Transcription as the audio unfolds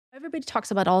Everybody talks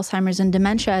about Alzheimer's and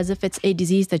dementia as if it's a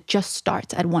disease that just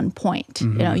starts at one point.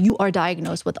 You are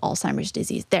diagnosed with Alzheimer's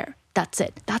disease. There, that's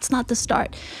it. That's not the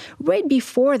start. Right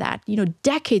before that,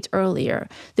 decades earlier,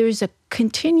 there's a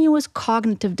continuous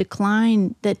cognitive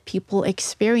decline that people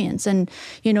experience. And,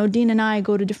 Dean and I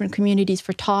go to different communities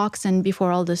for talks, and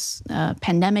before all this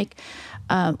pandemic,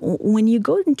 when you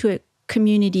go into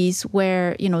communities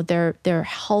where their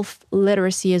health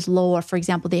literacy is low, or for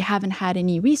example they haven't had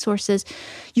any resources,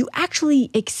 you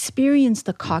actually experience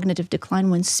the cognitive decline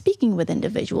when speaking with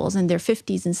individuals in their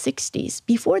 50s and 60s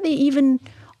before they even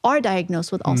are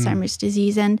diagnosed with Alzheimer's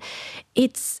disease. And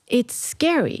it's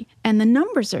scary, and the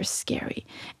numbers are scary,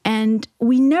 and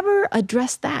we never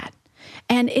address that.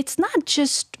 And it's not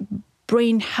just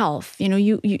brain health.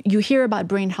 You hear about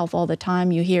brain health all the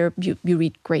time. You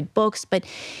read great books, but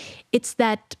it's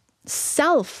that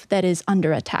self that is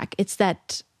under attack. It's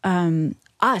that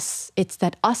us. It's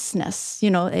that usness.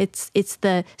 It's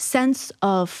the sense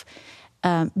of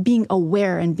being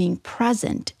aware and being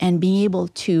present and being able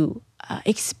to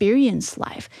experience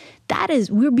life.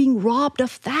 We're being robbed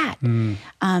of that.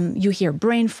 You hear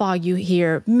brain fog, you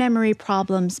hear memory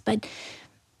problems, but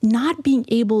not being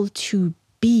able to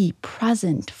be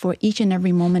present for each and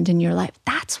every moment in your life,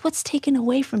 that's what's taken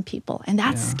away from people. And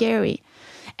that's scary.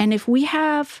 And if we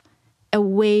have a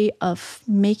way of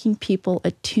making people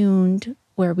attuned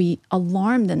where we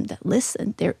alarm them that,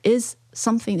 listen, there is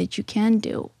something that you can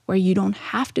do where you don't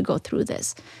have to go through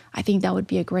this, I think that would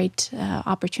be a great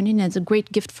opportunity. And it's a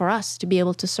great gift for us to be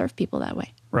able to serve people that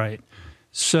way. Right.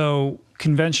 So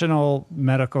conventional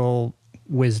medical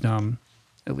wisdom,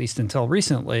 at least until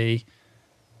recently,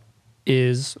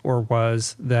 is or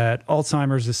was that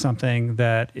Alzheimer's is something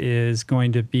that is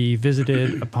going to be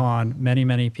visited upon many,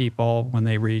 many people when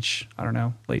they reach,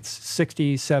 late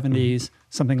 60s, 70s,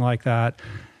 something like that.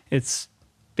 It's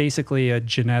basically a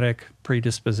genetic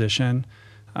predisposition.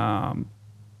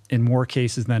 In more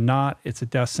cases than not, it's a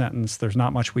death sentence. There's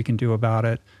not much we can do about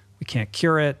it. We can't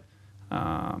cure it.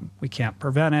 We can't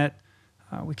prevent it.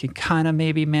 We can kind of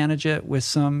maybe manage it with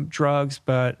some drugs,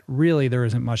 but really there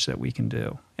isn't much that we can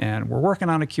do. And we're working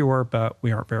on a cure, but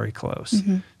we aren't very close.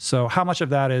 So how much of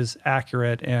that is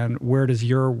accurate, and where does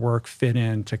your work fit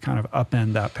in to kind of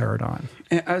upend that paradigm?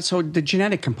 So the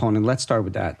genetic component, let's start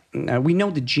with that. We know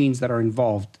the genes that are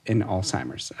involved in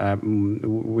Alzheimer's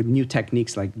with new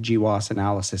techniques like GWAS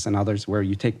analysis and others, where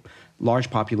you take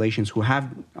large populations who have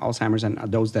Alzheimer's and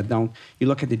those that don't. You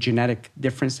look at the genetic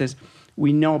differences.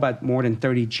 We know about more than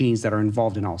 30 genes that are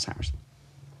involved in Alzheimer's.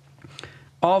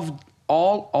 Of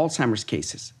all Alzheimer's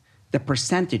cases, the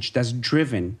percentage that's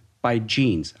driven by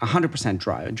genes,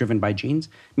 100% driven by genes,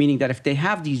 meaning that if they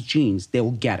have these genes, they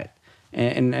will get it.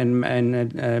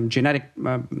 In genetic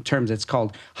terms, it's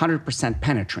called 100%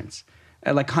 penetrance,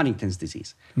 like Huntington's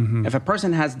disease. If a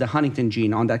person has the Huntington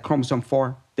gene on that chromosome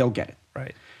 4, they'll get it.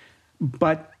 Right.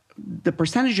 But the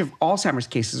percentage of Alzheimer's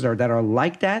cases that are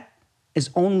like that is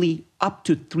only up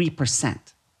to 3%.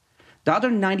 The other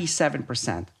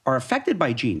 97% are affected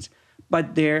by genes,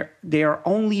 but they are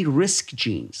only risk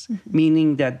genes,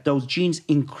 meaning that those genes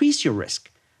increase your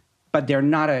risk, but they're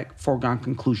not a foregone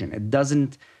conclusion. It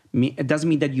doesn't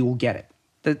mean that you will get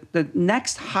it. The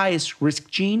next highest risk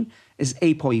gene is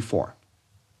ApoE4.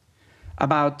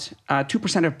 About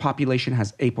 2% of the population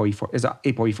is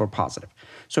ApoE4 positive.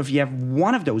 So if you have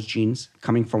one of those genes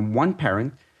coming from one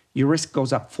parent, your risk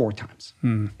goes up 4 times.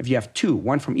 If you have 2,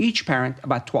 one from each parent,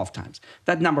 about 12 times.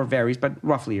 That number varies, but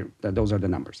roughly those are the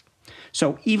numbers.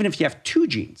 So even if you have 2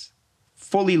 genes,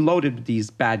 fully loaded with these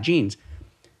bad genes,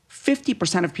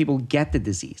 50% of people get the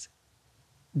disease.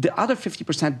 The other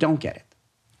 50% don't get it.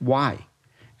 Why?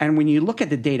 And when you look at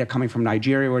the data coming from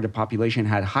Nigeria, where the population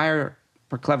had higher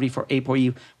proclivity for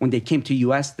ApoE, when they came to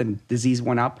US, the disease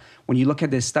went up. When you look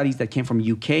at the studies that came from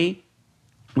UK,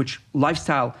 which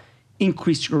lifestyle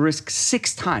increased your risk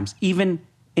 6 times, even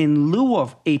in lieu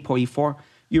of ApoE4,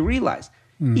 you realize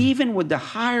even with the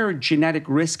higher genetic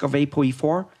risk of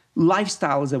ApoE4,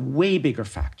 lifestyle is a way bigger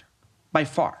factor, by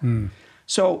far.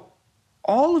 So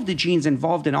all of the genes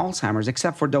involved in Alzheimer's,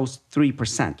 except for those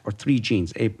 3% or 3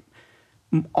 genes,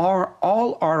 are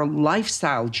all our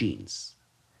lifestyle genes.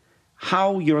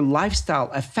 How your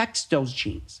lifestyle affects those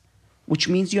genes, which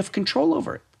means you have control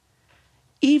over it.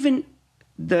 Even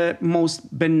the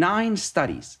most benign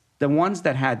studies, the ones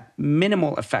that had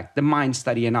minimal effect, the MIND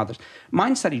study and others.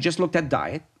 MIND study just looked at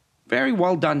diet, very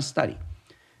well done study.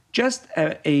 Just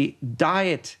a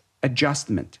diet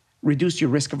adjustment reduced your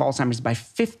risk of Alzheimer's by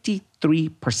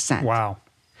 53%. Wow.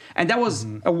 And that was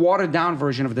a watered down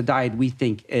version of the diet we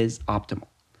think is optimal.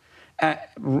 And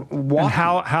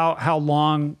how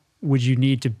long would you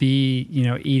need to be,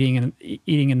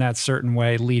 eating in that certain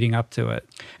way leading up to it?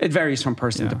 It varies from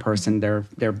person to person,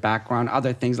 their background,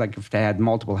 other things like if they had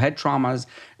multiple head traumas,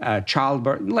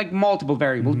 childbirth, like multiple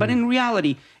variables. But in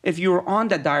reality, if you're on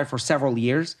that diet for several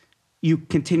years, you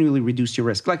continually reduce your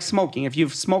risk. Like smoking, if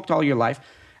you've smoked all your life,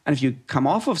 and if you come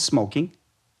off of smoking,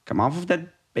 come off of that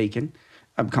bacon,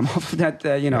 come off of that,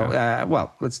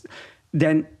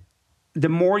 then the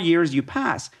more years you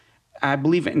pass, I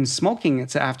believe in smoking,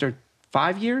 it's after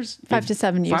 5 years? 5 to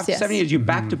 7 years, 5 to 7 years, you're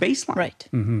back to baseline. Right.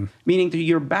 Meaning that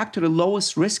you're back to the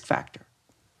lowest risk factor.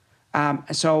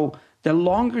 So the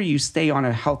longer you stay on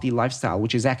a healthy lifestyle,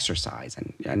 which is exercise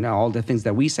and all the things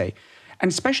that we say,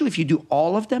 and especially if you do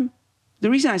all of them, the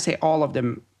reason I say all of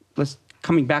them,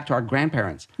 coming back to our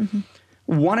grandparents,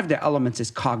 one of the elements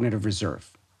is cognitive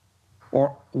reserve,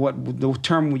 or what the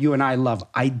term you and I love,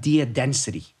 idea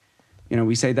density.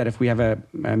 We say that if we have a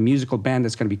musical band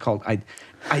that's going to be called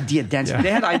idea density. Yeah.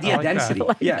 They had idea density.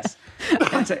 Yes.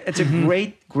 It's a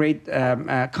great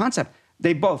concept.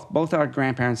 They both our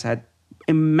grandparents had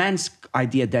immense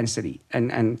idea density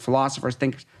and philosophers,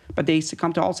 thinkers, but they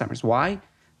succumbed to Alzheimer's. Why?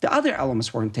 The other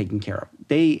elements weren't taken care of.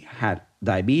 They had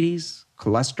diabetes,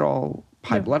 cholesterol,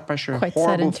 high blood pressure, quite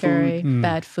horrible sedentary, food,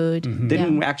 bad food.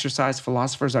 didn't exercise.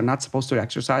 Philosophers are not supposed to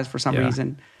exercise for some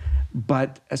reason.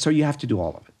 But so you have to do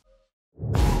all of it.